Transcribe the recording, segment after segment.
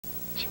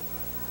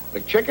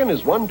McChicken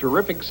is one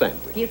terrific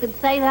sandwich. You can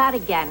say that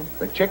again.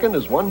 McChicken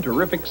is one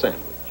terrific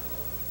sandwich.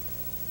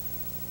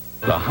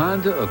 The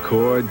Honda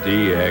Accord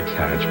DX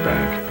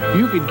hatchback.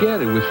 You could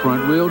get it with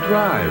front-wheel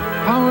drive,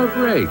 power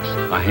brakes,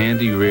 a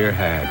handy rear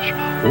hatch,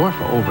 or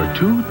for over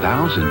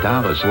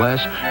 $2,000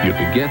 less, you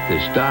could get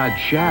this Dodge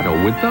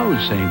Shadow with those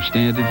same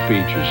standard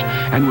features.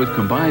 And with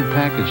combined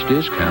package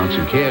discounts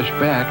and cash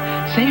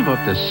back, save up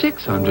to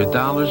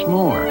 $600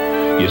 more.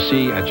 You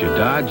see, at your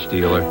Dodge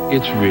dealer,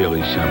 it's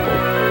really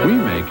simple. We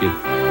make it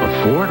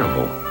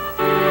affordable.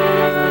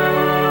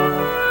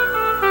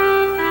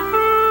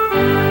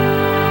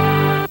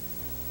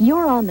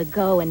 You're on the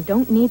go and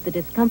don't need the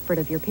discomfort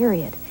of your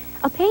period.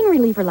 A pain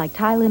reliever like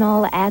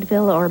Tylenol,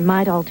 Advil, or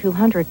Midol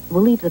 200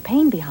 will leave the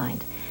pain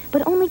behind.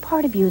 But only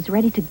part of you is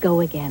ready to go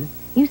again.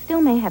 You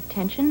still may have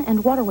tension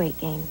and water weight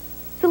gain.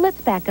 So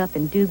let's back up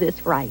and do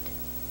this right.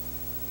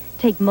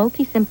 Take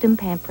multi-symptom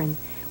Pamprin,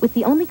 with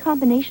the only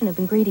combination of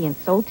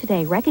ingredients sold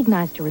today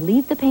recognized to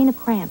relieve the pain of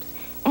cramps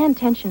and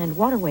tension and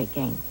water weight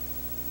gain.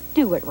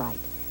 Do it right.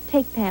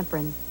 Take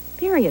Pamprin.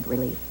 Period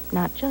relief,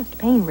 not just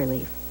pain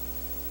relief.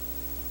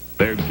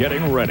 They're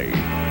getting ready,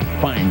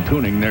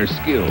 fine-tuning their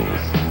skills.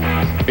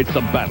 It's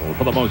the battle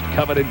for the most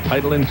coveted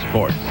title in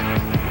sports.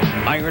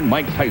 Iron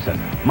Mike Tyson,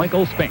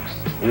 Michael Spinks,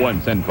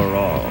 once and for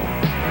all.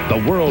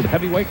 The World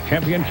Heavyweight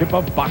Championship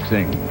of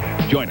Boxing.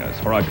 Join us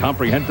for a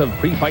comprehensive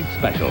pre-fight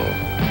special.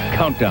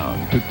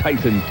 Countdown to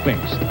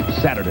Tyson-Spinks,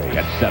 Saturday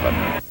at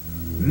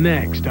 7.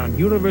 Next on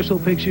Universal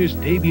Pictures'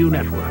 debut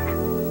network,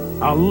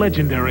 a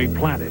legendary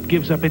planet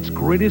gives up its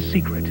greatest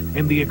secret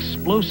in the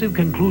explosive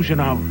conclusion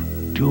of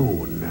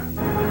Dune.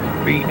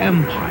 The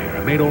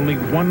Empire made only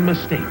one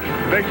mistake.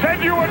 They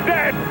said you were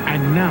dead!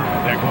 And now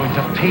they're going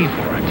to pay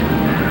for it.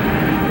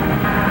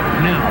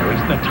 Now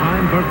is the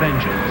time for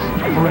vengeance,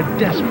 for a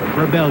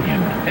desperate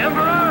rebellion.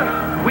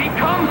 Emperor, we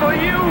come for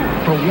you!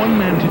 For one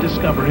man to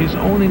discover his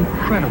own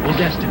incredible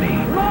destiny.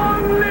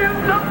 Long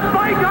live the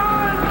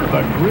bygone!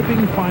 The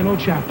gripping final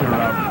chapter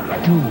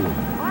of Dune.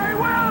 I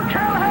will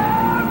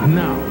kill him!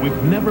 Now,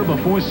 with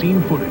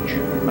never-before-seen footage.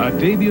 A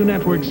debut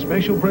network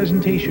special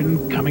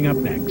presentation coming up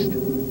next.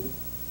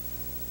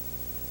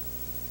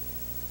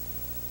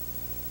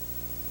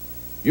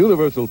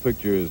 Universal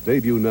Pictures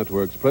Debut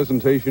Network's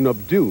presentation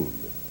of Dune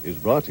is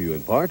brought to you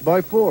in part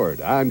by Ford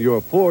and your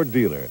Ford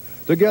dealer,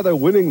 together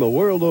winning the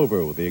world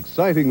over with the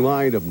exciting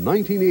line of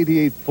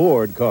 1988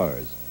 Ford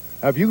cars.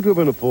 Have you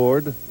driven a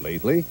Ford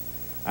lately?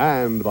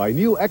 And by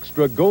new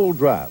Extra Gold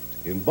Draft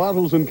in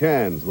bottles and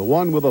cans, the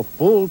one with a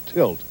full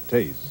tilt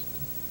taste.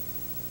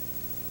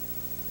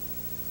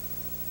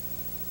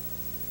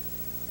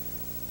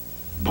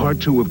 Part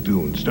 2 of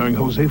Dune, starring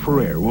Jose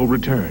Ferrer, will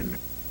return.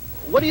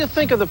 What do you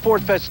think of the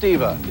Ford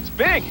Festiva? It's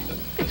big.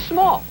 It's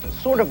small.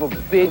 Sort of a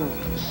big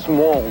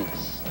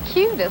smallness.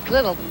 Cutest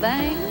little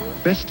thing.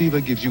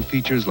 Festiva gives you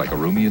features like a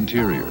roomy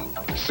interior,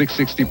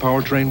 660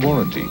 powertrain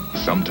warranty,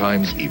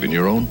 sometimes even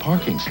your own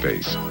parking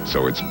space.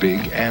 So it's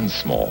big and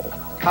small.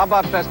 How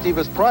about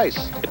Festiva's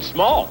price? It's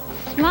small.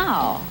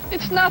 Small.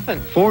 It's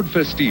nothing. Ford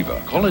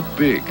Festiva. Call it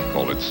big.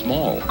 Call it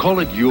small. Call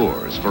it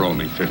yours for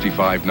only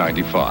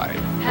 $55.95.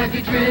 Have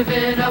you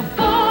driven a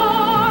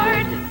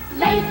Ford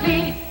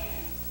lately?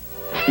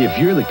 If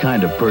you're the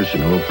kind of person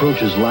who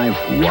approaches life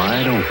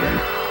wide open,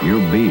 your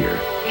beer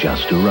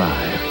just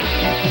arrived.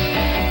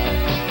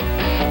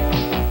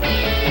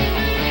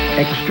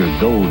 Extra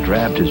Gold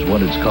Draft is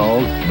what it's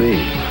called.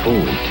 Big,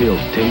 full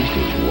tilt taste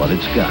is what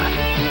it's got.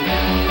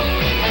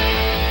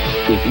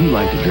 If you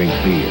like to drink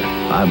beer,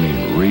 I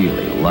mean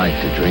really like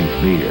to drink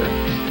beer,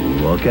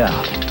 look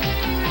out.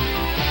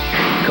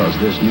 Because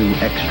this new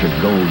Extra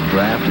Gold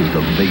Draft is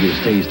the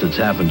biggest taste that's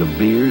happened to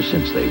beer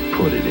since they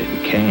put it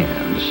in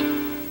cans.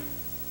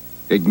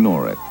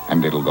 Ignore it,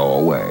 and it'll go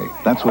away.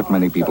 That's what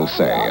many people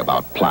say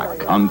about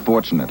plaque.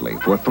 Unfortunately,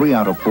 for 3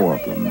 out of 4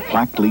 of them,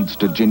 plaque leads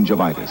to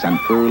gingivitis, an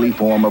early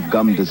form of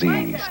gum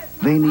disease.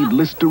 They need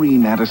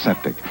Listerine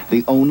Antiseptic,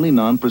 the only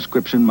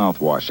non-prescription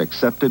mouthwash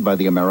accepted by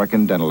the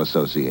American Dental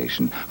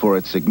Association for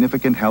its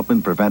significant help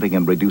in preventing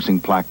and reducing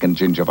plaque and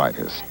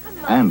gingivitis.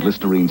 And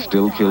Listerine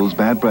still kills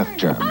bad breath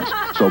germs.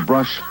 So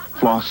brush,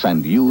 floss,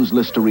 and use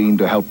Listerine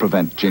to help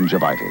prevent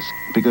gingivitis,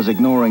 because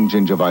ignoring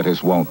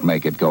gingivitis won't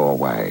make it go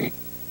away.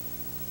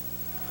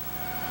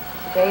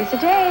 Today's the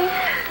day.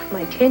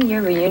 My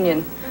 10-year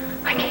reunion.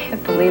 I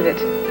can't believe it.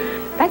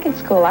 Back in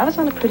school, I was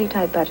on a pretty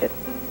tight budget.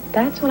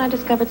 That's when I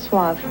discovered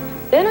Suave.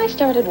 Then I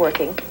started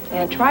working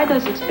and tried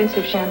those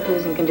expensive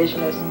shampoos and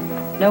conditioners.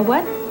 Know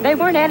what? They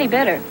weren't any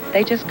better.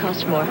 They just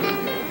cost more.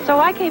 So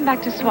I came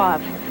back to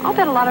Suave. I'll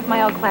bet a lot of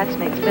my old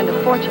classmates spend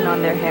a fortune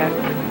on their hair.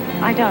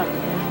 I don't.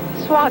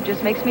 Suave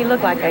just makes me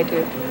look like I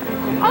do.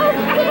 Oh!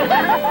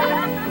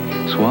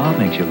 Suave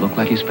makes you look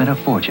like you spent a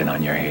fortune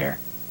on your hair.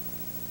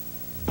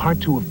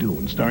 Part 2 of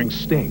Dune, starring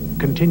Sting,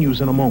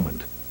 continues in a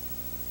moment.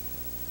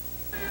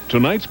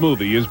 Tonight's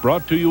movie is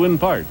brought to you in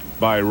part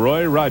by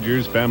Roy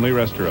Rogers Family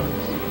Restaurants.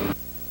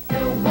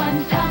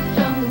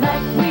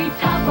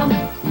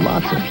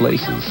 Lots of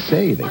places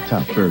say they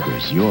top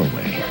burgers your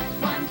way.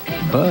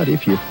 But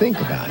if you think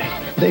about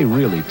it, they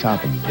really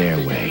top them their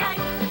way.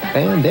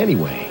 And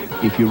anyway,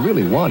 if you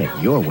really want it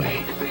your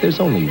way, there's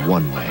only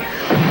one way.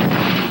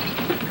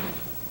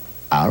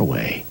 Our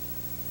way.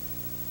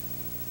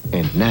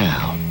 And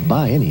now,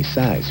 buy any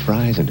size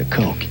fries and a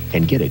Coke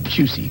and get a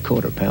juicy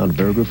quarter-pound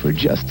burger for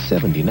just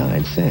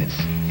 79 cents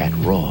at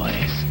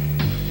Roy's.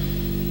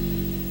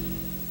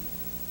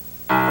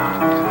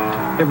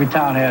 Every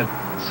town had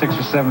 6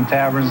 or 7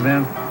 taverns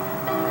then.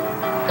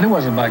 And it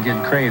wasn't about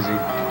getting crazy.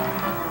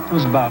 It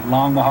was about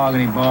long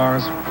mahogany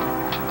bars,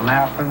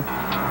 laughing,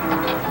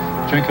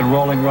 drinking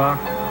Rolling Rock,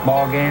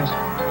 ball games,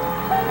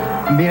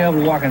 and being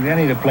able to walk into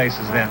any of the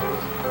places then.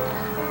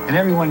 And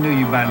everyone knew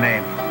you by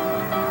name.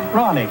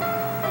 Ronnie,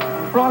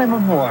 my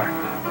boy.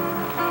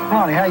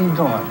 Ronnie, how you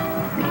doing?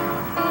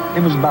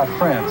 It was about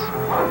friends.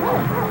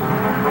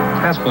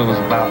 That's what it was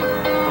about.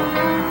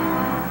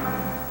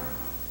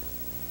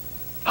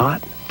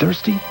 Hot?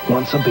 Thirsty?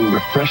 Want something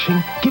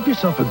refreshing? Give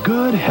yourself a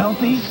good,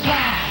 healthy...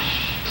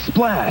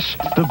 Splash,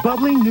 the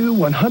bubbly new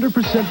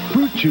 100%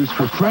 fruit juice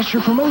refresher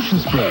promotion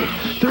spray.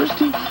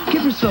 Thirsty?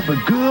 Give yourself a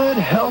good,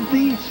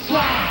 healthy...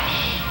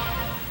 Splash!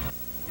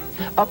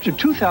 Up to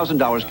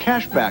 $2,000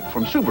 cash back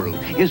from Subaru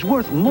is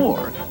worth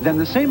more than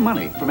the same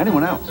money from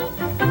anyone else.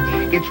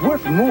 It's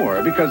worth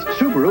more because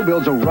Subaru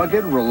builds a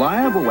rugged,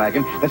 reliable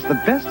wagon that's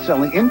the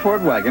best-selling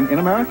import wagon in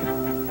America.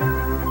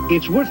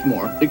 It's worth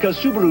more because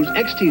Subaru's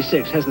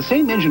XT6 has the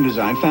same engine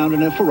design found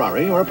in a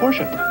Ferrari or a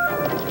Porsche.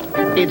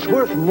 It's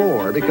worth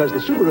more because the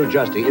Subaru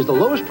Justy is the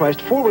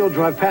lowest-priced four-wheel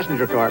drive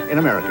passenger car in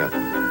America.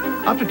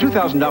 Up to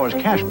 $2,000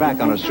 cash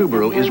back on a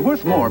Subaru is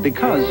worth more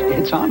because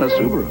it's on a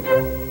Subaru.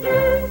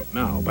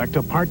 Now, back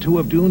to Part 2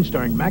 of Dune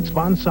starring Max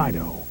von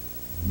Sydow.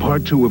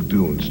 Part 2 of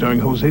Dune starring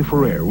Jose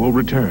Ferrer will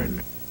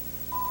return.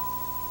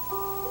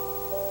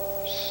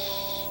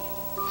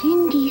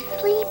 Cindy's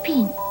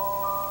sleeping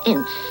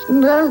in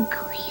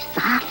snuggly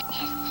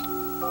softness.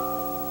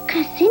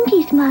 'Cause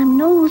Cindy's mom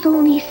knows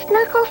only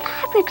Snuggle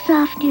fabric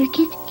softener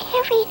gets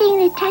everything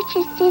that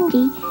touches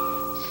Cindy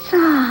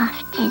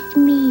soft as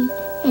me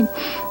and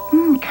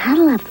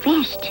cuddle up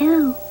fresh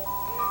too.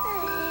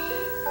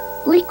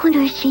 Liquid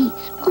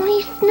sheets,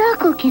 only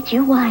Snuggle gets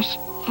your wash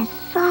as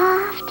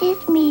soft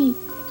as me,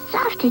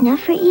 soft enough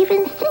for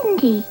even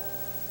Cindy.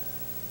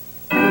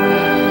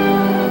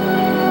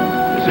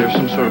 Is there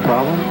some sort of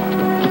problem?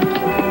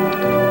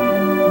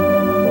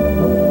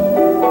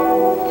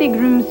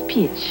 Seagram's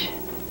peach.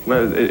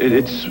 Well,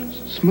 it's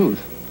smooth,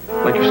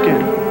 like your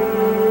skin.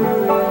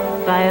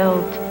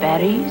 Wild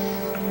berries.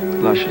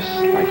 Luscious,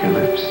 like your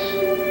lips.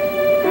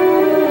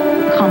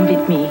 Come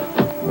with me.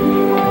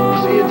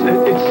 See, it's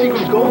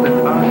Seagram's golden.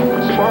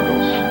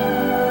 Sparkles,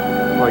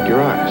 like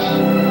your eyes.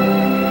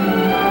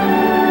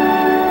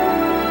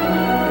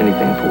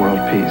 Anything for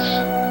world peace.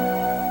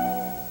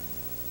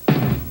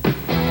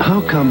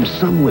 How come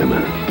some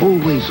women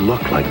always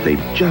look like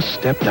they've just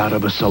stepped out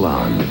of a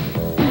salon?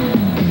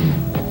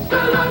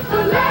 Salon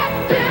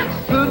Selectives.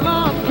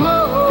 Salon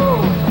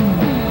Glow.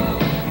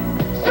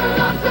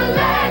 Salon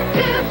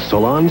Selectives.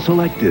 Salon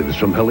Selectives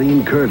from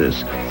Helene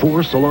Curtis.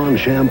 4 salon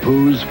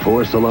shampoos,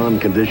 4 salon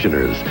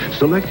conditioners.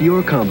 Select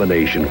your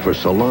combination for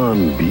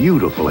salon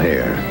beautiful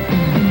hair.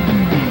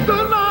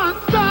 Salon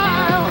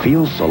Style.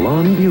 Feel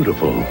salon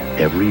beautiful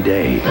every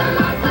day. Salon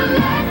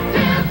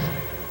Selectives.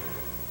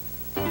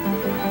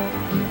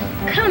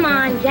 Come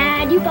on,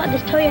 Dad. You bought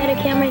this Toyota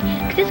Camry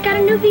because it's got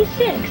a new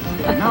V6.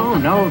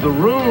 No, the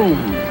room.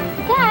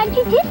 Dad,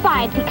 you did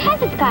buy it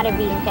because it's got a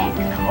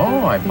V6.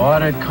 Oh, I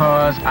bought it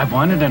because I've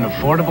wanted an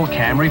affordable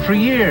Camry for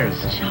years.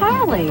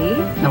 Charlie.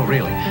 No,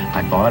 really.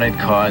 I bought it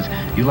because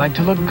you like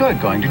to look good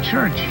going to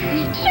church.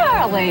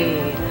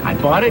 Charlie. I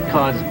bought it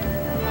because...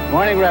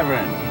 Morning,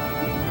 Reverend.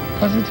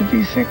 Because it's a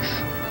V6.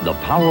 The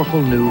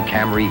powerful new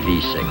Camry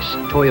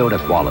V6. Toyota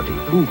quality.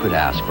 Who could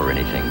ask for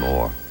anything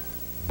more?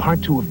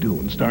 Part 2 of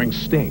Dune starring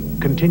Sting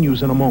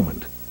continues in a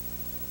moment.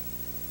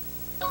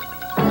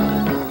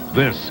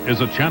 This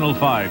is a Channel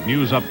 5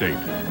 news update.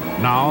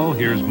 Now,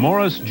 here's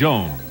Morris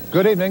Jones.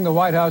 Good evening. The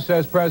White House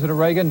says President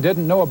Reagan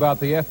didn't know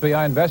about the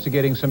FBI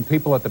investigating some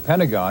people at the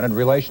Pentagon in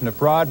relation to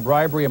fraud,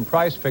 bribery, and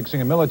price fixing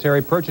in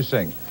military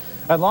purchasing.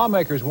 And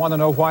lawmakers want to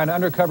know why an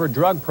undercover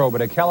drug probe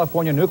at a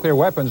California nuclear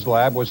weapons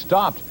lab was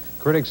stopped.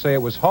 Critics say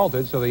it was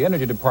halted so the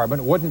Energy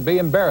Department wouldn't be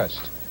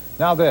embarrassed.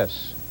 Now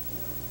this.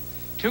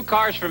 2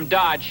 cars from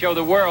Dodge show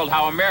the world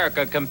how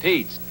America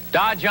competes.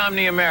 Dodge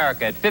Omni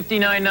America at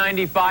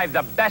 $59.95,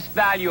 the best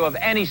value of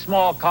any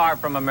small car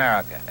from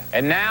America.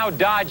 And now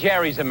Dodge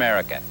Aries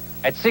America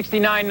at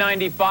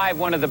 $69.95,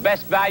 one of the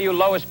best value,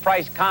 lowest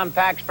price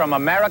compacts from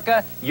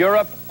America,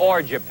 Europe,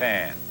 or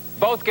Japan.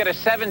 Both get a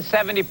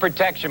 $770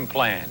 protection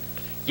plan.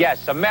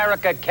 Yes,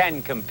 America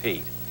can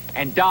compete.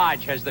 And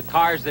Dodge has the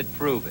cars that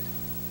prove it.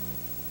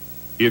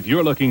 If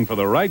you're looking for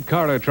the right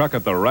car or truck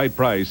at the right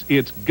price,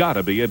 it's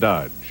gotta be a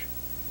Dodge.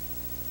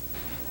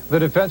 The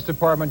Defense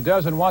Department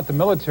doesn't want the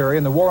military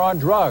in the war on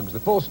drugs. The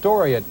full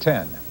story at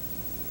 10.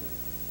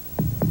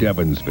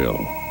 Devonsville.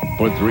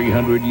 For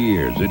 300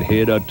 years, it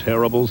hid a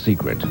terrible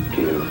secret.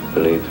 Do you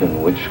believe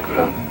in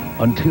witchcraft?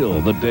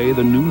 Until the day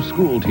the new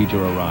school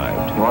teacher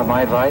arrived. You want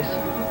my advice?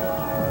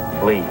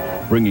 Leave.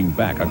 bringing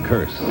back a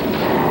curse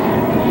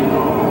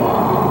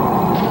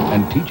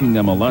and teaching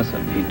them a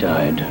lesson. He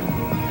died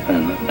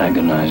an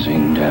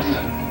agonizing death.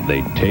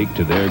 They take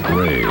to their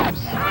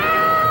graves.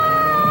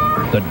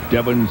 The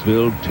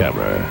Devonsville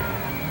Terror.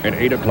 At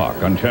 8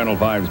 o'clock on Channel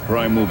 5's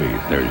Prime Movie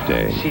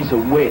Thursday. She's a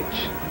witch.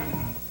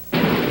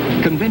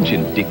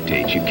 Convention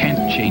dictates you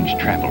can't change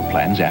travel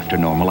plans after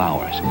normal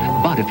hours.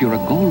 But if you're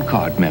a Gold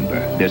Card member,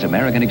 there's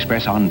American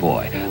Express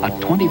Envoy, a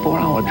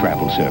 24-hour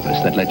travel service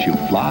that lets you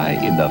fly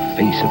in the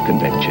face of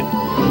convention.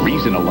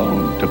 Reason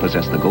alone to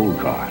possess the Gold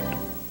Card.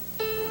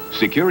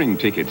 Securing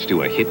tickets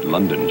to a hit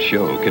London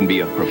show can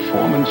be a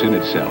performance in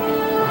itself.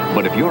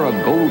 But if you're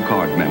a Gold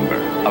Card member,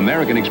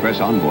 American Express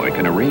Envoy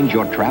can arrange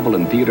your travel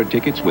and theater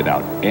tickets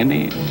without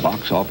any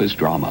box office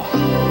drama.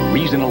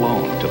 Reason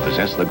alone to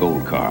possess the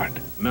Gold Card.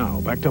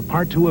 Now, back to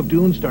Part 2 of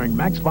Dune starring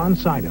Max von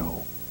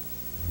Sydow.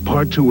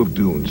 Part 2 of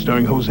Dune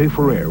starring Jose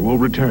Ferrer will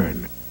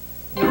return.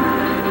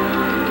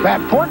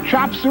 That pork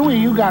chop suey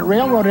you got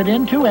railroaded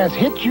into has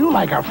hit you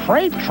like a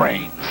freight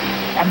train.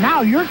 And now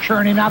you're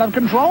churning out of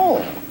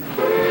control.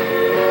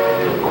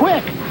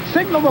 Quick,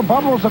 signal the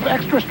bubbles of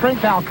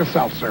extra-strength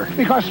Alka-Seltzer,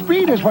 because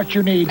speed is what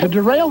you need to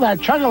derail that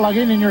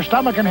chug-a-lugging in your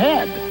stomach and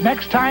head.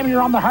 Next time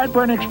you're on the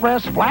Heartburn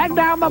Express, flag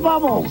down the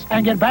bubbles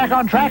and get back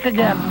on track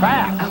again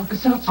fast.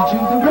 Alka-Seltzer to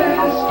the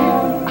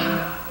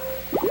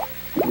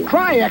rescue.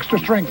 Try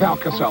extra-strength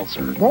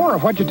Alka-Seltzer. More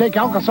of what you take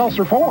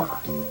Alka-Seltzer for.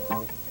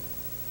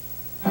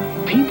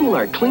 People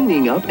are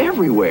cleaning up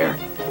everywhere,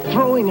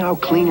 throwing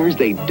out cleaners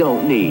they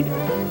don't need,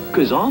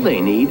 because all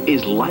they need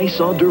is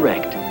Lysol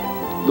Direct.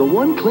 The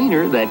one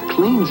cleaner that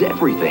cleans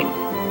everything,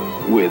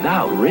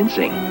 without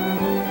rinsing.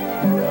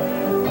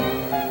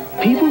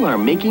 People are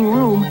making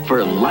room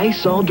for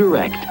Lysol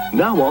Direct,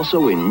 now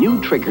also in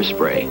new trigger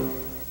spray.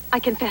 I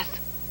confess,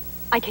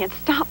 I can't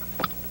stop.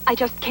 I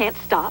just can't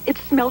stop. It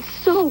smells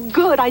so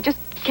good, I just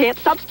can't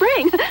stop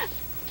spraying.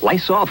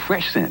 Lysol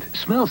Fresh Scent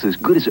smells as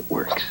good as it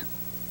works.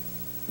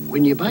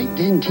 When you bite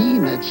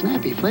Dentyne, that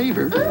snappy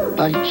flavor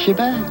bites you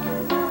back.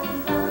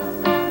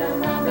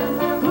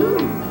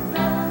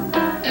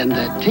 And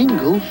that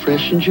tingle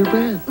freshens your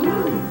breath.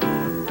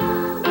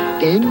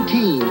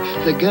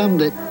 Dentyne, the gum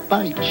that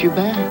bites you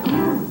back.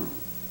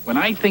 When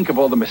I think of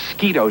all the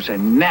mosquitoes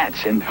and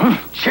gnats and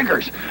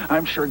chiggers,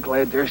 I'm sure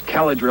glad there's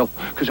Caladryl,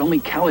 because only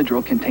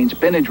Caladryl contains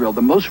Benadryl,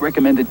 the most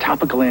recommended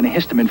topical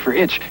antihistamine for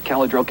itch.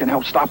 Caladryl can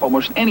help stop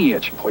almost any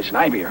itch. Poison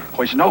ivy or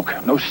poison oak,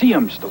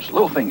 no-see-ums, those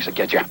little things that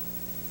get you.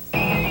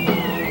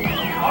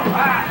 All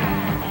right.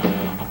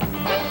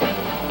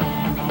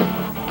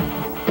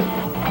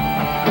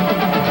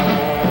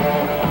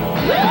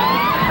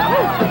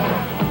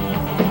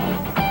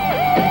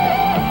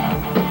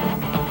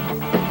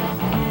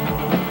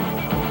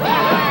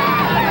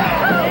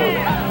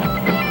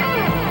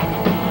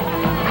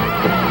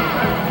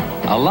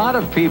 A lot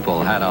of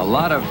people had a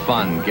lot of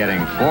fun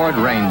getting Ford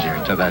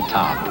Ranger to the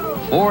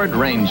top. Ford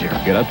Ranger.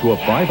 Get up to a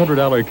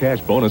 $500 cash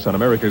bonus on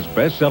America's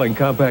best-selling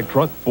compact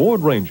truck,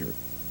 Ford Ranger.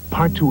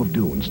 Part 2 of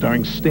Dune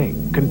starring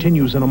Sting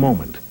continues in a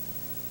moment.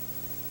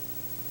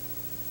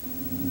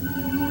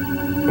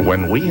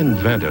 When we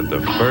invented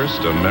the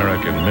first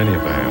American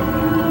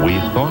minivan, we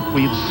thought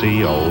we'd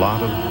see a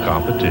lot of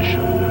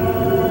competition.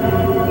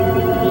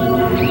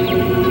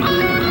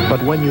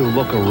 But when you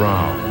look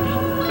around,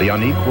 the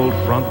unequaled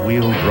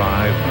front-wheel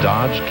drive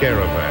Dodge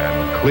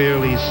Caravan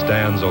clearly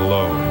stands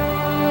alone.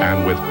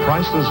 And with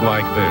prices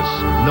like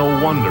this, no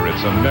wonder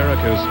it's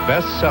America's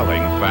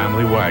best-selling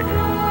family wagon.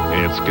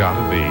 It's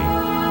gotta be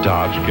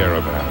Dodge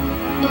Caravan.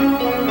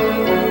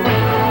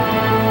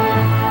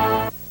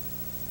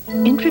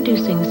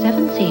 Introducing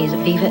 7C's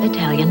Viva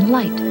Italian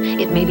Light.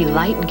 It may be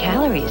light in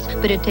calories,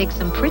 but it takes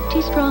some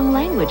pretty strong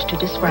language to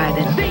describe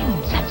it.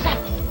 Zing, zap, zap,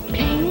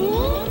 ping,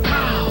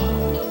 pow.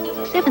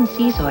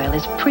 7C's oil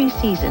is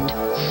pre-seasoned,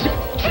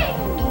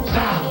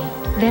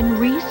 then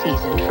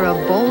re-seasoned for a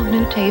bold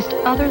new taste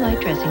other light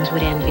dressings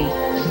would envy.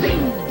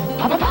 Zing,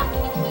 pop, pop,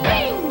 pop,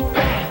 bing,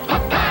 bang,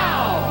 pop,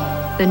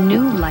 pow. The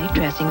new light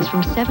dressings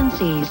from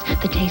 7C's.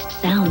 The taste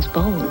sounds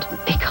bold,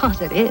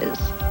 because it is.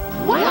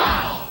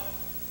 Wow!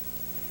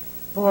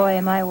 Boy,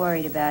 am I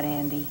worried about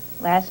Andy.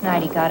 Last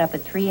night he got up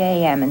at 3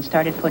 a.m. and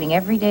started putting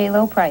everyday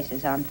low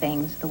prices on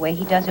things, the way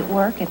he does at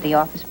work at the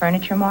Office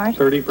Furniture Mart.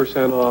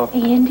 30% off.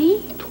 Andy?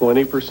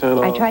 20%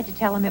 off. I tried to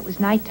tell him it was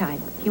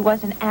nighttime. He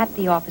wasn't at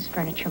the Office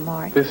Furniture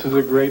Mart. This is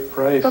a great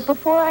price. But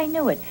before I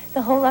knew it,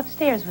 the whole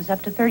upstairs was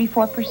up to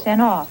 34%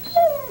 off.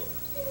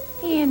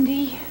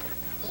 Andy.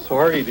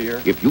 Sorry,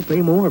 dear. If you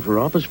pay more for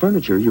office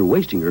furniture, you're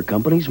wasting your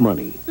company's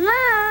money.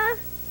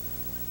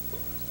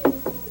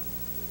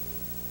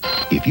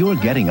 If you're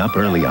getting up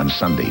early on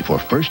Sunday for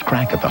first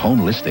crack at the home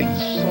listings,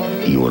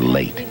 you're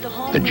late.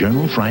 The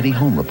Journal Friday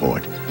Home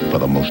Report for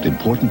the most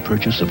important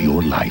purchase of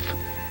your life.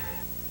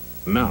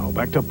 Now,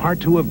 back to Part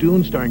 2 of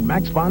Dune starring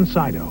Max von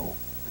Sydow.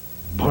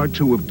 Part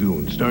 2 of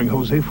Dune starring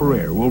Jose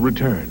Ferrer will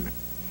return.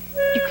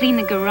 You cleaned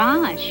the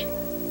garage.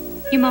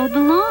 You mowed the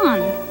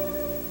lawn.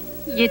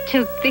 You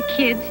took the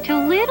kids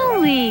to Little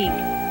League.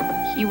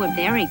 You were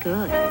very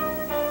good.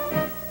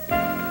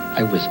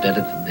 I was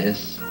better than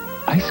this.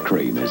 Ice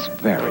cream is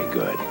very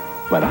good.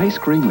 But ice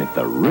cream with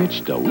the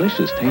rich,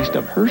 delicious taste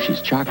of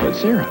Hershey's chocolate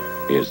syrup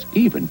is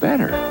even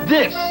better.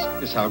 This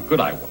is how good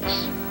I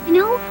was. You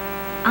know,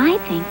 I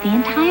think the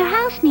entire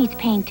house needs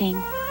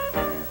painting.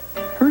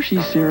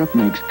 Hershey's syrup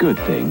makes good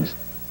things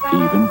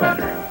even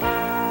better.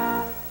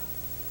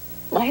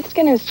 My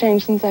skin has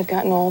changed since I've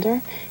gotten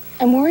older.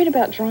 I'm worried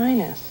about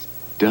dryness.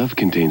 Dove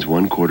contains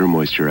 1/4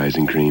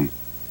 moisturizing cream.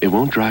 It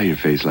won't dry your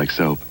face like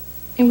soap.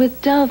 And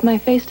with Dove, my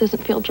face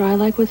doesn't feel dry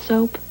like with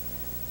soap.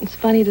 It's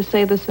funny to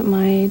say this at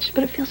my age,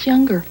 but it feels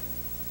younger.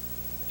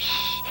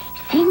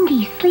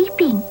 Cindy's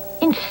sleeping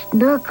in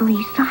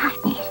snuggly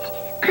softness.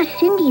 'Cause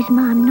Cindy's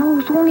mom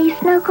knows only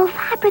Snuggle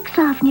fabric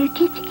softener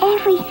gets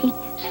everything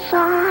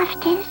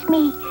soft as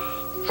me.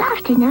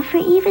 Soft enough for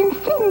even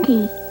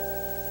Cindy.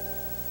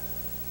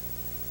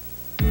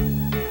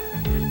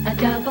 A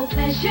double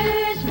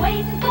pleasure's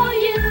waiting for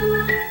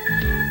you.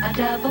 A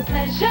double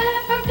pleasure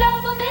from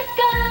Double Mint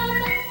Gum.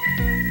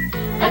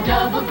 A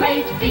double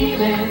great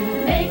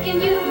feeling,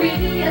 making you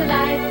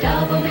realize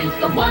Double Mint's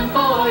the one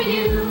for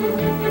you.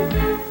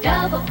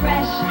 Double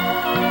fresh,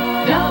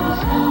 double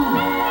smooth,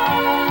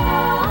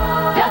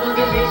 double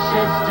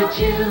delicious to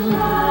chew.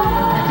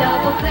 A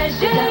double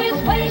pleasure is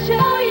waiting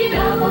for you.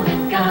 Double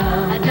Mint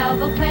Gum. A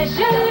double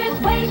pleasure is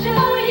waiting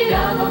for you.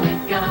 Double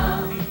Mint Gum.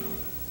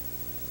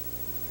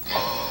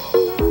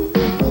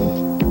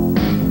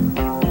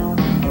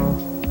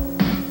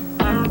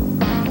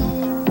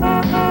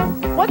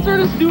 What's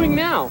Ernest doing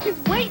now? He's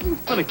waiting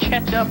for the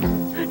ketchup.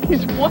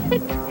 He's what?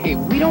 Hey,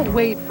 we don't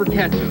wait for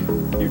ketchup.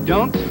 You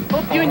don't?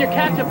 Hope you and your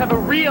ketchup have a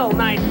real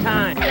nice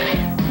time.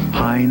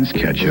 Heinz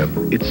ketchup.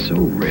 It's so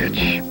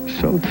rich,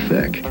 so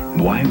thick.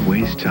 Why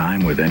waste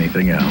time with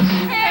anything else?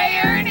 Hey,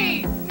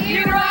 Ernie!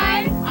 Need a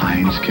ride?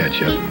 Heinz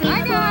ketchup.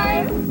 Hi,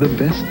 guys! The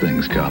best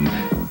things come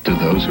to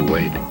those who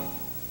wait.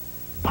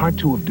 Part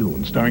 2 of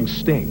Dune, starring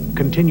Sting,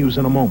 continues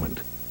in a moment.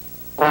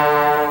 And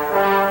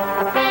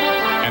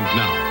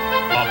now,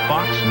 a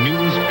Fox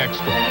News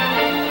Extra.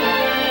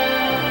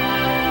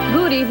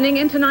 Good evening.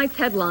 In tonight's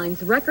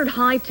headlines, record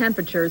high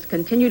temperatures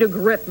continue to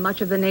grip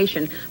much of the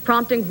nation,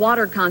 prompting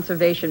water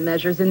conservation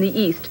measures in the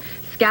east.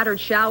 Scattered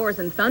showers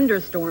and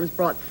thunderstorms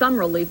brought some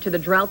relief to the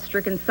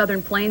drought-stricken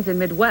southern plains and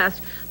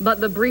Midwest, but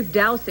the brief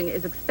dousing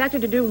is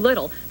expected to do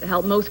little to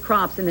help most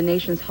crops in the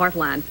nation's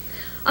heartland.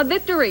 A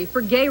victory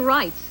for gay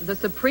rights. The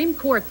Supreme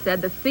Court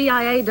said the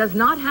CIA does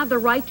not have the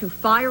right to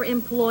fire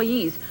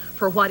employees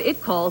for what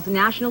it calls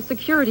national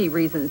security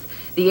reasons.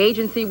 The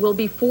agency will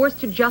be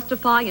forced to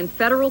justify in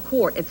federal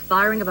court its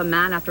firing of a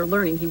man after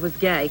learning he was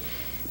gay.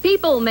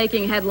 People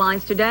making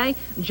headlines today.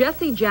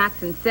 Jesse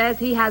Jackson says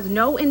he has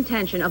no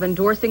intention of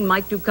endorsing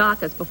Mike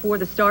Dukakis before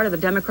the start of the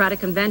Democratic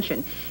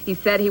Convention. He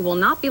said he will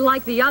not be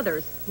like the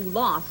others who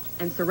lost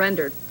and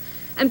surrendered.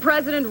 And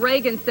President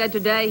Reagan said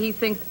today he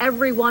thinks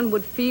everyone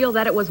would feel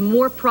that it was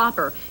more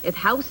proper if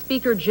House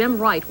Speaker Jim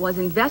Wright was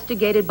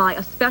investigated by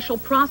a special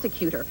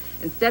prosecutor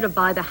instead of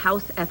by the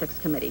House Ethics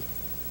Committee.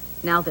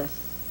 Now this.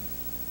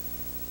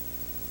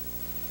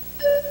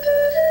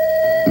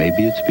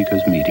 Maybe it's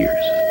because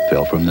meteors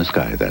fell from the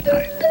sky that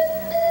night.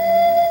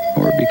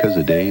 Or because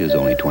a day is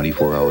only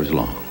 24 hours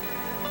long.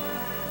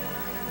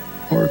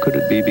 Or could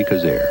it be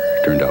because air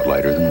turned out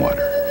lighter than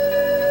water?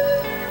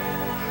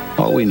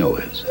 All we know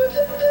is,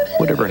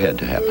 whatever had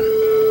to happen,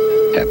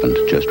 happened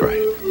just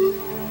right.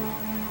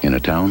 In a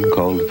town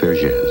called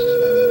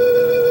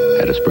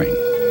Vergès, at a spring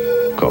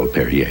called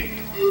Perrier.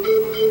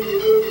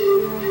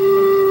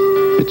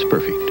 It's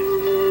perfect.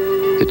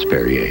 It's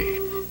Perrier.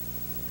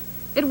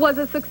 It was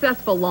a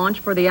successful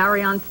launch for the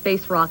Ariane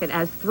space rocket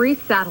as 3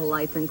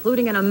 satellites,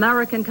 including an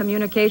American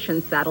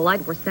communications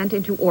satellite, were sent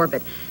into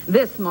orbit.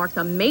 This marks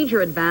a major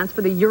advance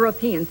for the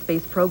European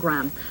space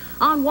program.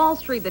 On Wall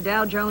Street, the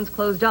Dow Jones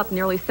closed up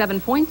nearly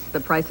 7 points, the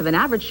price of an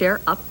average share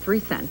up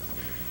 3 cents.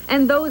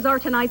 And those are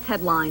tonight's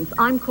headlines.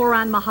 I'm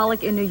Koran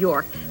Mahalik in New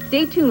York.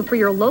 Stay tuned for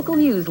your local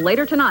news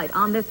later tonight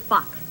on this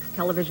Fox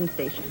television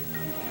station.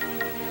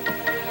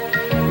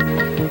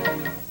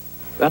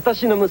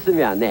 私の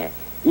娘はね、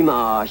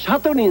今シャ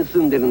トルに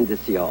住んでるんで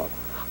すよ。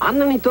あん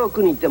なに遠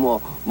くにいて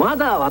もま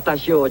だ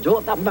私を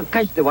冗談ばっ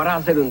かりして笑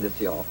わせるんで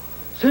すよ。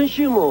先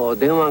週も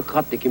電話がかか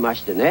ってきま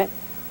してね、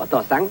お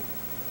父さん、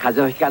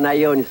風邪をひかな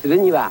いようにする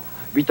には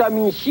ビタ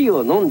ミン C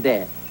を飲ん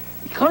で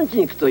気管支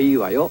に行くといい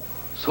わよ。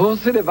そう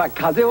すれば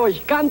風邪を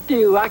ひかんって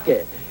いうわ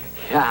け。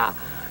いや、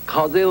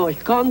風邪をひ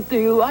かんって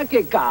いうわ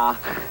けか。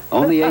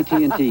Only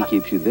AT&T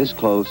keeps you this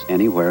close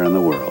anywhere in the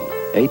world.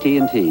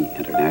 AT&T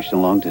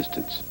International Long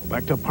Distance.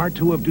 Back to Part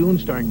 2 of Dune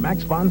starring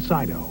Max von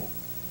Sydow.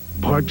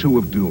 Part 2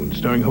 of Dune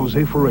starring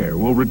Jose Ferrer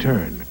will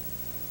return.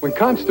 When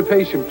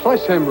constipation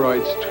plus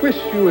hemorrhoids twist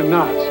you in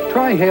knots,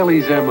 try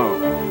Haley's MO,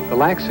 the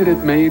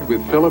laxative made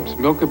with Phillips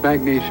Milk of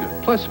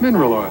Magnesia plus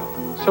mineral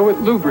oil, so it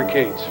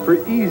lubricates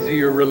for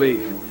easier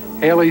relief.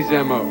 Haley's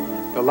MO,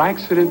 the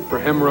laxative for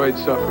hemorrhoid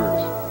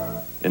sufferers.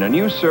 In a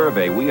new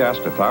survey, we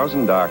asked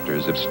 1,000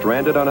 doctors if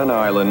stranded on an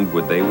island,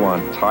 would they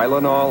want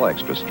Tylenol,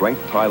 extra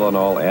strength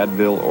Tylenol,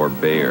 Advil, or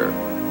Bayer.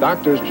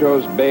 Doctors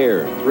chose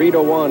Bayer,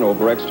 3-to-1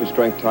 over extra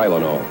strength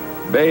Tylenol.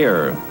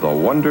 Bayer, the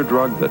wonder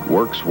drug that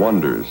works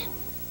wonders.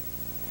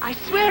 I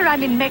swear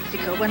I'm in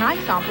Mexico when I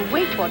sample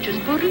Weight Watchers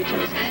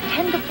burritos.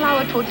 Tender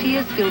flour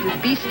tortillas filled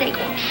with beefsteak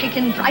or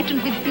chicken,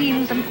 brightened with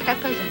beans and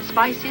peppers and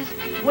spices.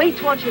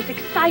 Weight Watchers'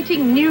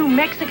 exciting new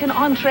Mexican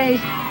entrees.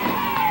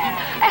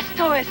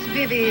 Esto es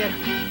vivir.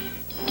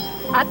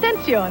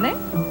 Attenzione,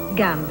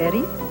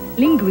 gamberi,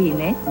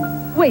 linguine,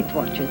 Weight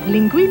Watchers,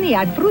 linguine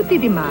ai frutti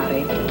di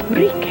mare.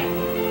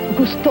 Ricche,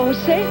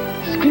 gustose,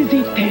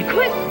 squisite.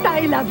 Questa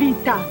è la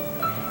vita.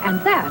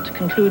 And that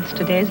concludes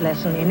today's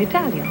lesson in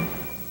Italian.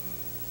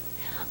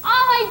 All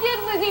I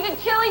did was eat a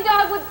chili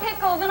dog with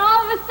pickles, and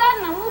all of a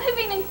sudden I'm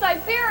living in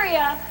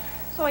Siberia.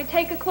 So I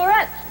take a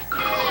claret.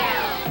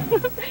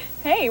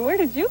 Hey, where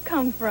did you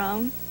come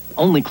from?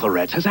 Only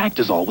Claret's has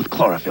Actazole with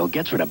chlorophyll.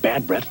 Gets rid of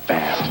bad breath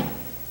fast.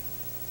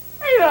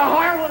 He's a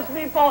harmless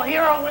meatball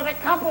hero with a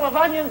couple of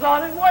onions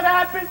on it. What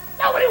happens?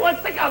 Nobody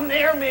wants to come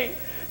near me.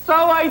 So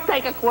I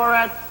take a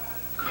claret.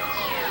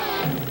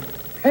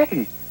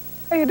 Hey,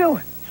 how you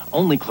doing?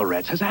 Only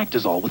Claret's has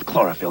Actazole with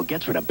chlorophyll.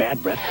 Gets rid of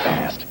bad breath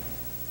fast.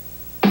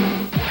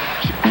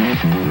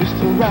 It's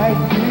the right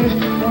beer,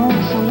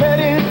 so let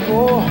it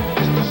go.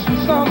 It's the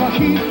sweet summer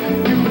heat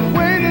you've been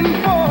waiting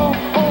for.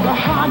 Oh, the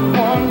hot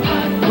one,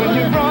 when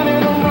you're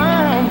running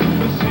around.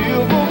 The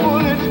silver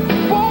bullets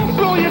won't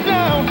slow you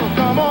down. So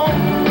come on,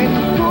 it's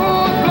a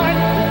good life.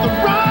 It's the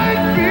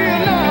right beer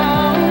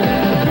now.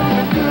 Do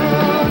the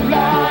good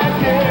life,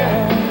 yeah.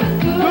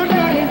 Good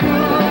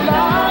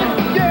life,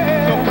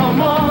 yeah. So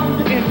come on,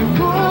 it's a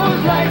good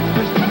life.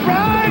 It's the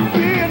right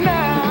beer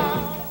now.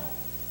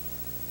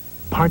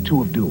 Part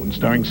 2 of Dune,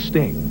 starring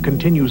Sting,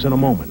 continues in a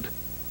moment.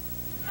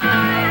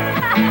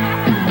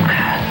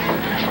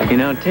 You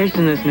know,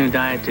 tasting this new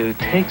Diet Dew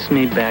takes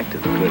me back to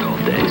the good old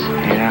days.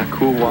 Yeah,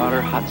 cool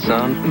water, hot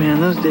sun.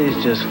 Man, those days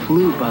just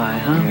flew by,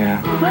 huh?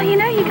 Yeah. Well, you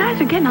know, you guys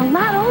are getting a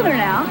lot older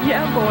now.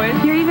 Yeah,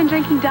 boys. You're even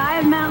drinking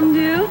Diet Mountain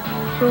Dew?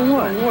 For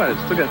what? What?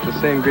 It's still got the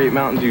same great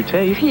Mountain Dew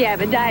taste. Yeah,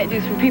 but Diet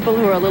Dew's for people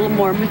who are a little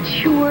more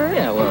mature.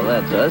 Yeah, well,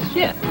 that's us.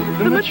 Yeah.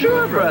 The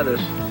Mature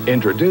Brothers.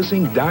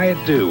 Introducing Diet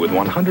Dew with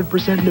 100%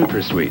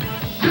 NutraSweet.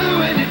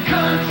 Doing it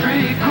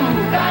country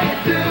cool,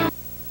 Diet Dew.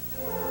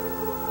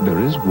 There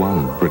is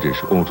one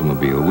British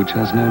automobile which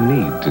has no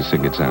need to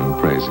sing its own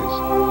praises.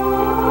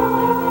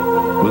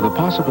 With the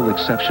possible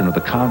exception of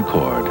the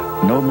Concorde,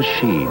 no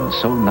machine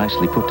so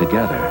nicely put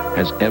together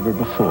has ever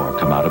before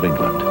come out of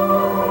England.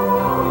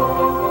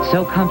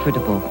 So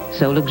comfortable,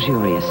 so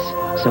luxurious,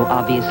 so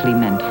obviously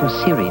meant for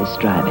serious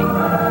driving.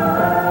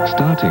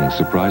 Starting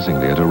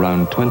surprisingly at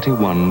around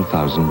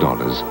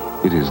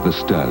 $21,000, it is the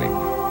Sterling,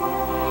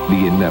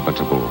 the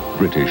inevitable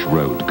British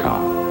road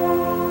car.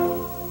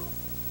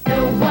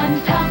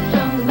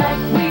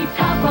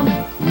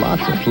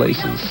 Lots of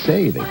places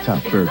say they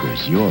top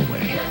burgers your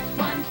way.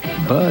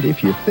 But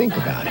if you think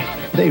about it,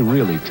 they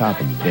really top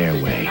them their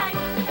way.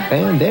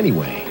 And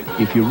anyway,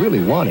 if you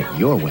really want it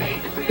your way,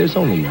 there's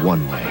only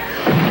one way.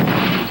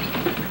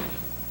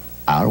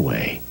 Our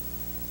way.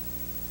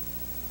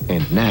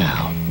 And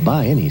now,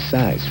 buy any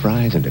size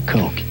fries and a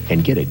Coke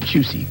and get a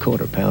juicy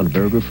quarter-pound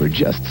burger for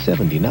just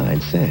 79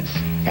 cents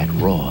at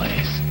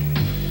Roy's.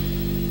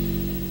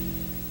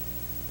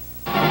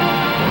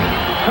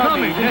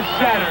 Coming this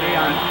Saturday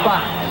on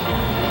Fox.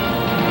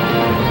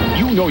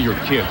 You know your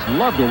kids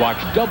love to watch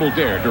Double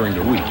Dare during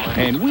the week.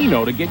 And we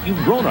know to get you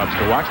grown-ups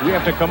to watch, we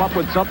have to come up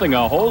with something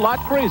a whole lot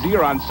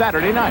crazier on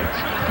Saturday nights.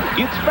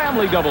 It's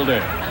Family Double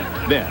Dare.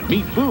 Then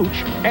meet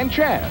Booch and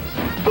Chaz.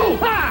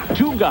 Boo-ha!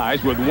 Two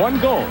guys with one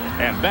goal,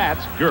 and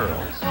that's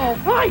girls. All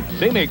right.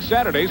 They make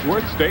Saturdays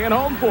worth staying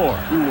home for.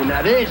 Ooh,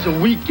 now there's a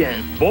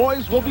weekend.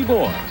 Boys will be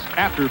boys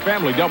after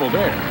Family Double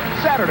Dare.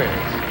 Saturdays.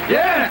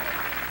 Yeah!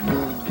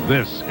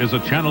 This is a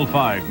Channel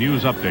 5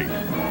 news update.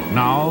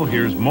 Now,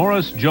 here's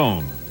Morris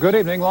Jones. Good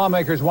evening.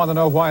 Lawmakers want to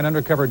know why an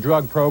undercover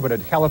drug probe at a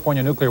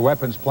California nuclear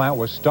weapons plant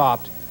was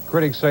stopped.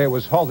 Critics say it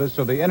was halted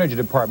so the Energy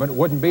Department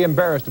wouldn't be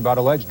embarrassed about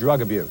alleged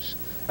drug abuse.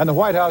 And the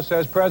White House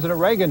says President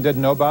Reagan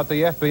didn't know about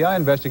the FBI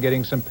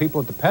investigating some people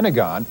at the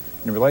Pentagon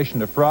in relation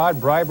to fraud,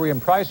 bribery,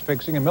 and price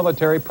fixing and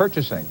military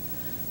purchasing.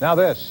 Now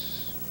this.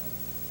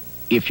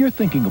 If you're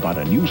thinking about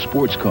a new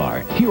sports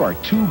car, here are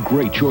two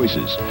great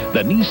choices.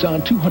 The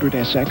Nissan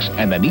 200SX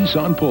and the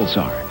Nissan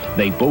Pulsar.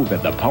 They both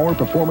have the power,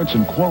 performance,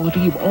 and quality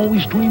you've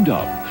always dreamed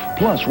of.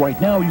 Plus, right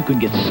now, you can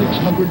get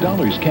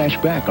 $600 cash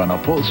back on a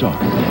Pulsar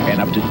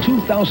and up to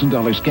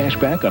 $2,000 cash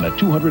back on a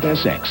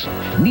 200SX.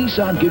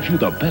 Nissan gives you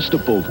the best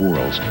of both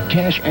worlds,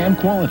 cash and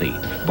quality.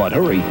 But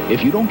hurry,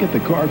 if you don't get the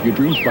car of your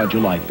dreams by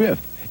July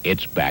 5th,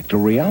 it's back to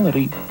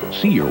reality.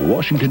 See your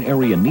Washington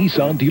area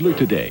Nissan dealer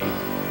today.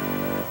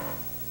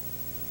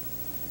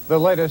 The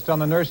latest on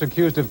the nurse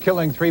accused of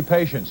killing 3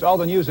 patients. All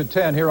the news at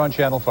 10 here on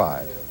Channel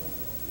 5.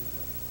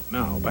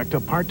 Now, back to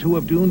Part 2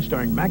 of Dune,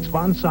 starring Max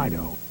von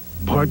Sydow.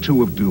 Part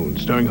 2 of Dune,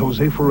 starring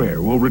Jose Ferrer,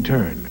 will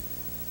return.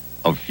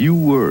 A few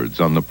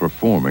words on the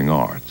performing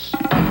arts.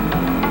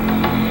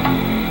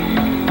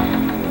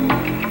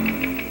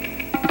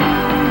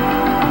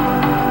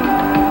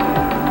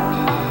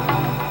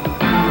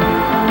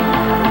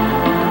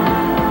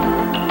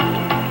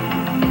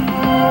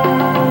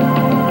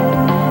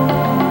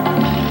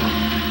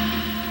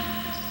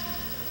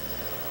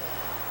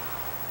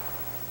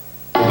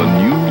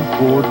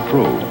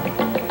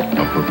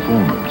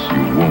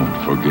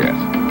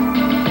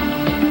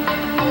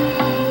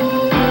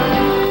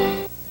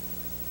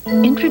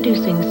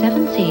 Introducing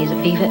 7C's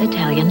Viva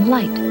Italian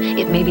Light.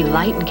 It may be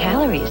light in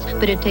calories,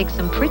 but it takes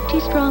some pretty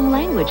strong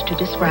language to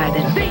describe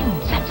it.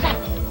 Zing, zap, zap,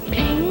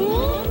 ping,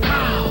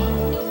 pow.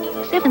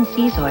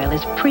 7C's oil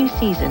is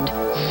pre-seasoned,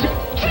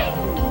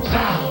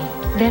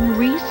 then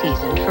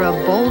re-seasoned for a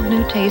bold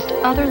new taste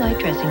other light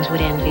dressings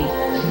would envy.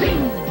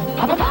 Zing,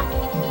 pop, pop,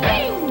 pop,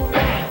 bing,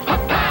 bang,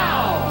 pop,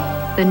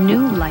 pow. The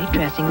new light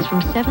dressings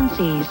from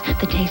 7C's,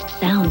 the taste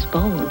sounds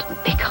bold,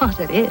 because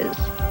it is.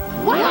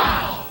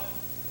 Wow!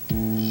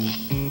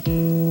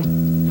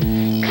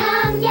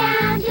 Come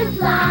down to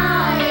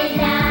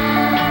Florida,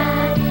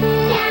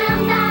 down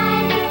by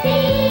the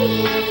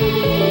sea,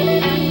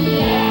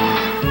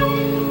 yeah.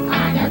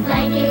 On a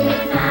blanket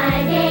with my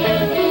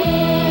baby,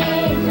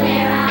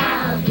 where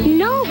I'll be.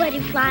 Nobody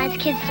flies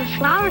kids to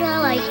Florida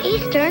like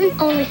Eastern.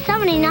 Only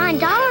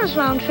 $79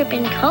 round trip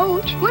in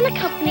coach. When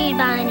accompanied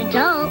by an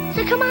adult.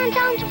 So come on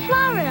down to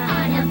Florida.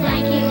 On a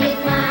blanket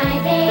with my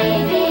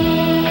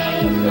baby,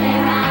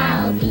 where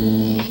I'll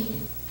be.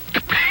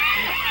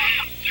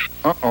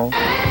 Uh-oh.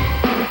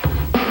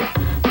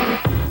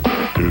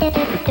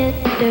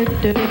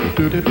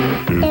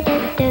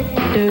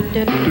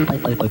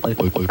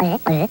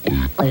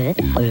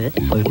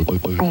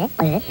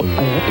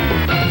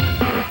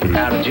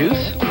 Out of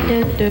juice?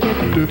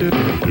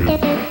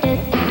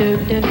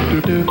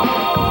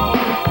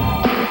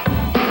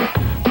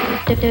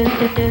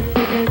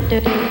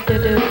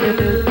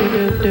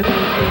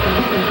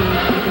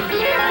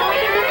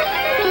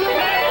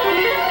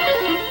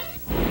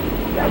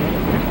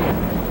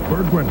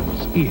 Burt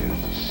Reynolds is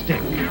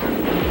stick.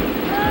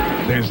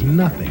 There's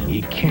nothing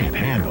he can't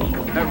handle.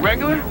 That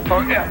regular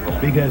or apple?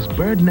 Because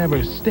Burt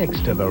never sticks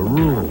to the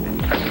rules.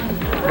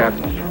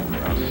 Captain,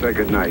 I'll say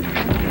goodnight.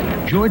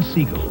 George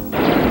Siegel.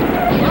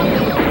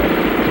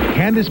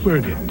 Candice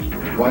Bergen.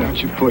 Why don't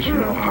you push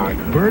real hard?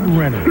 Burt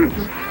Reynolds.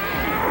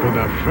 For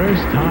the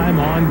first time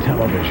on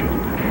television.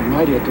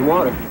 Mighty at the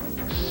water.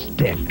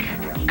 Stick.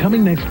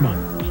 Coming next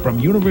month from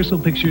Universal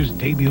Pictures'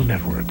 debut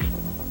network.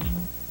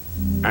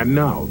 And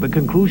now, the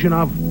conclusion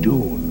of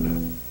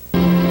Dune.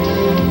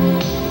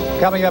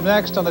 Coming up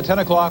next on the 10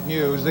 o'clock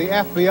news, the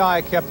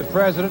FBI kept the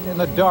president in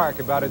the dark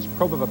about its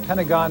probe of a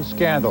Pentagon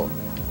scandal.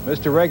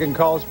 Mr. Reagan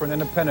calls for an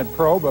independent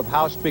probe of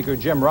House Speaker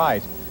Jim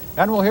Wright.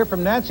 And we'll hear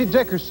from Nancy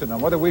Dickerson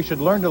on whether we should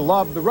learn to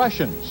love the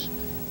Russians.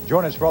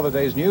 Join us for all the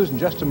day's news in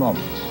just a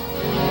moment.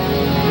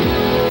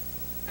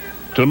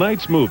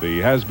 Tonight's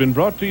movie has been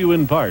brought to you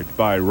in part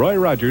by Roy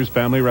Rogers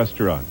Family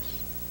Restaurants.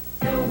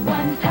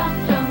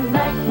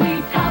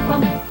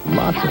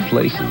 Lots of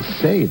places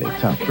say they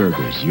top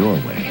burgers your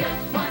way.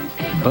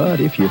 But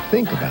if you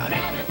think about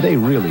it, they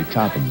really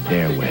top them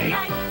their way.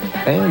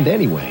 And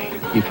anyway,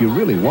 if you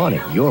really want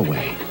it your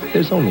way,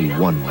 there's only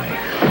one way.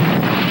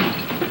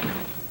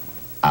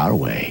 Our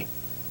way.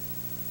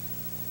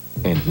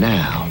 And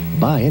now,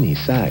 buy any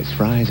size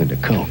fries and a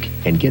Coke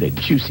and get a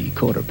juicy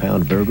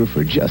quarter-pound burger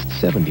for just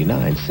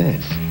 79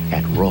 cents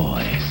at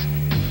Roy's.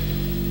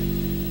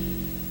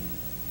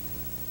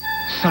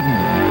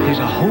 Suddenly, there's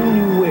a whole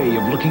new way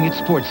of looking at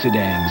sports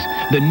sedans.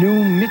 The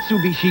new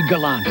Mitsubishi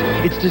Galant.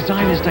 Its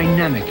design is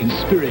dynamic and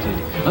spirited.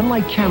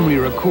 Unlike Camry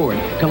or Accord,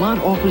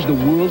 Galant offers the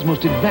world's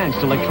most advanced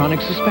electronic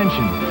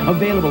suspension,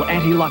 available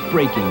anti-lock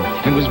braking,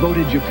 and was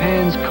voted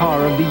Japan's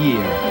Car of the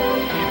Year.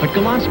 But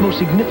Galant's most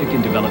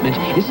significant development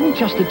isn't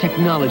just the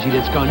technology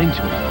that's gone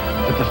into it,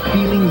 but the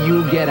feeling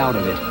you'll get out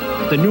of it.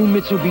 The new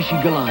Mitsubishi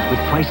Galant with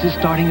prices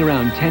starting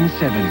around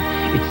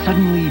 $10,700. It's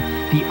suddenly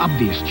the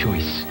obvious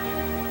choice.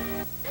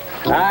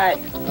 Hi.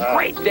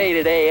 Great day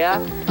today, huh?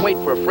 Wait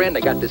for a friend.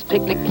 I got this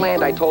picnic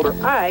planned. I told her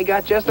I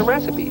got just the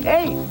recipe.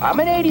 Hey, I'm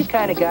an 80s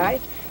kind of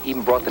guy.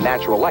 Even brought the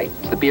Natural Light.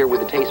 It's the beer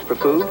with a taste for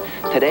food.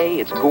 Today,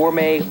 it's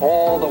gourmet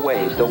all the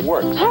way. The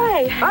works.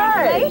 Hi.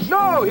 Hi.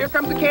 No, here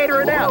comes the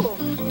caterer now.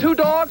 2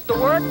 dogs, the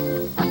works.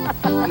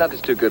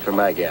 Nothing's too good for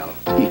my gal.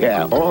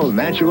 Yeah, all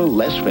natural,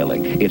 less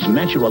filling. It's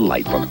Natural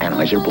Light from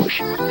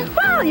Anheuser-Busch.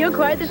 Well, you're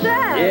quite the chef.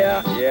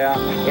 Yeah.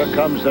 Here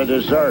comes the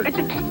dessert.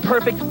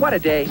 Perfect. What a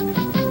day.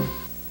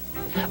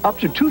 Up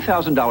to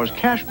 $2,000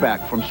 cash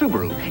back from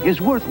Subaru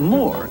is worth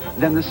more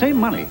than the same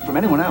money from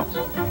anyone else.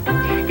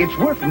 It's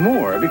worth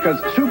more because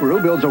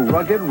Subaru builds a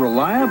rugged,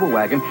 reliable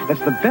wagon that's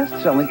the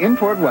best-selling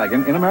import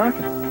wagon in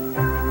America.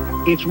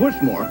 It's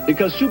worth more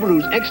because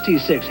Subaru's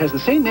XT6 has the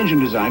same engine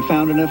design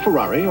found in a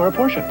Ferrari or a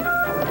Porsche.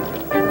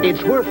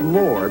 It's worth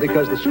more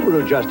because the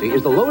Subaru Justy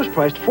is the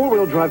lowest-priced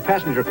four-wheel drive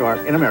passenger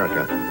car in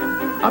America.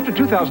 Up to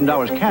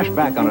 $2,000 cash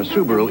back on a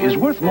Subaru is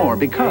worth more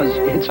because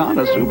it's on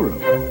a Subaru.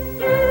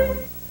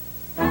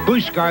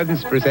 Busch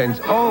Gardens presents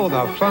all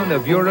the fun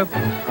of Europe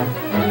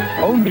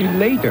only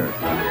later.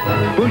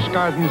 Busch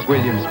Gardens,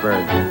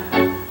 Williamsburg.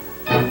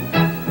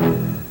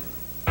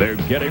 They're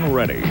getting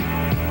ready,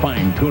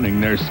 fine-tuning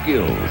their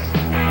skills.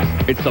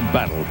 It's the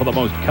battle for the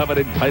most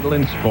coveted title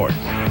in sports.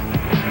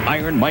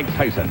 Iron Mike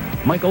Tyson,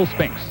 Michael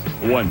Spinks,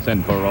 once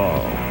and for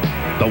all.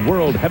 The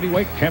World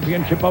Heavyweight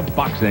Championship of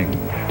Boxing.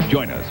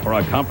 Join us for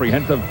a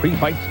comprehensive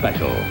pre-fight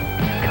special.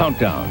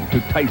 Countdown to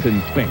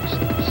Tyson-Spinks,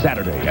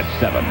 Saturday at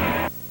 7.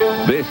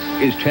 This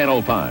is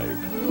Channel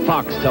 5.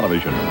 Fox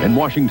Television in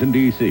Washington,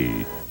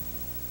 D.C.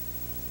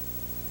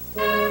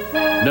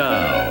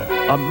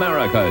 Now,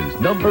 America's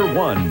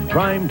 #1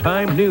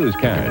 primetime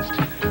newscast.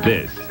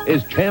 This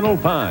is Channel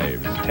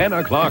 5's 10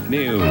 o'clock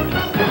news.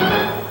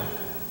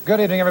 Good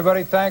evening,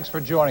 everybody. Thanks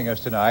for joining us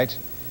tonight.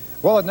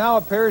 Well, it now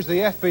appears the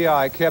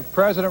FBI kept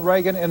President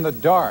Reagan in the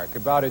dark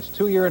about its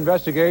 2-year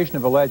investigation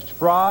of alleged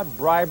fraud,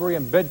 bribery,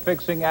 and bid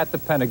fixing at the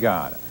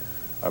Pentagon.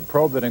 A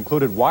probe that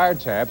included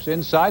wiretaps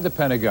inside the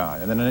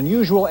Pentagon and an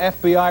unusual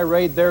FBI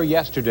raid there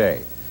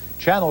yesterday.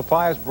 Channel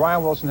 5's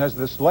Brian Wilson has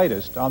this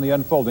latest on the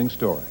unfolding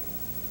story.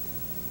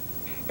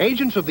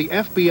 Agents of the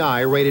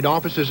FBI raided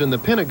offices in the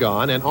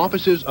Pentagon and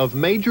offices of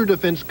major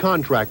defense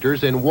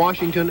contractors in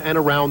Washington and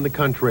around the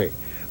country,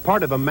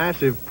 part of a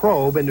massive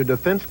probe into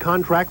defense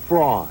contract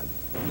fraud.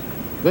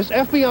 This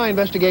FBI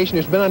investigation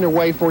has been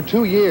underway for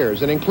 2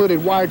 years and included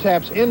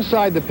wiretaps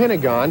inside the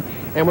Pentagon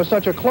and was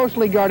such a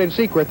closely guarded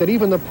secret that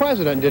even the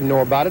president didn't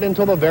know about it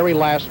until the very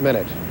last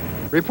minute.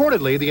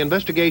 Reportedly, the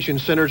investigation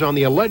centers on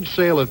the alleged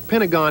sale of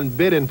Pentagon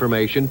bid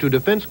information to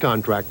defense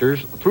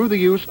contractors through the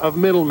use of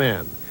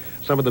middlemen.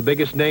 Some of the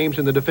biggest names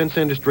in the defense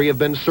industry have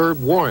been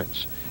served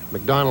warrants.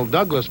 McDonnell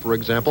Douglas, for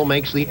example,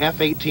 makes the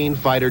F-18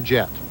 fighter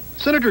jet.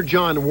 Senator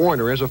John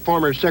Warner is a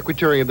former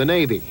Secretary of the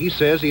Navy. He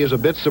says he is a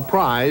bit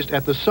surprised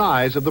at the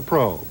size of the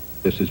probe.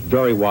 This is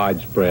very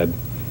widespread,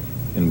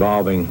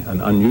 involving an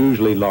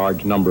unusually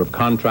large number of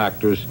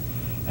contractors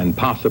and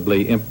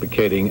possibly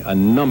implicating a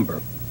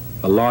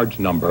large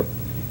number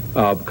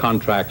of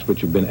contracts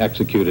which have been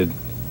executed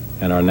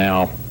and are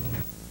now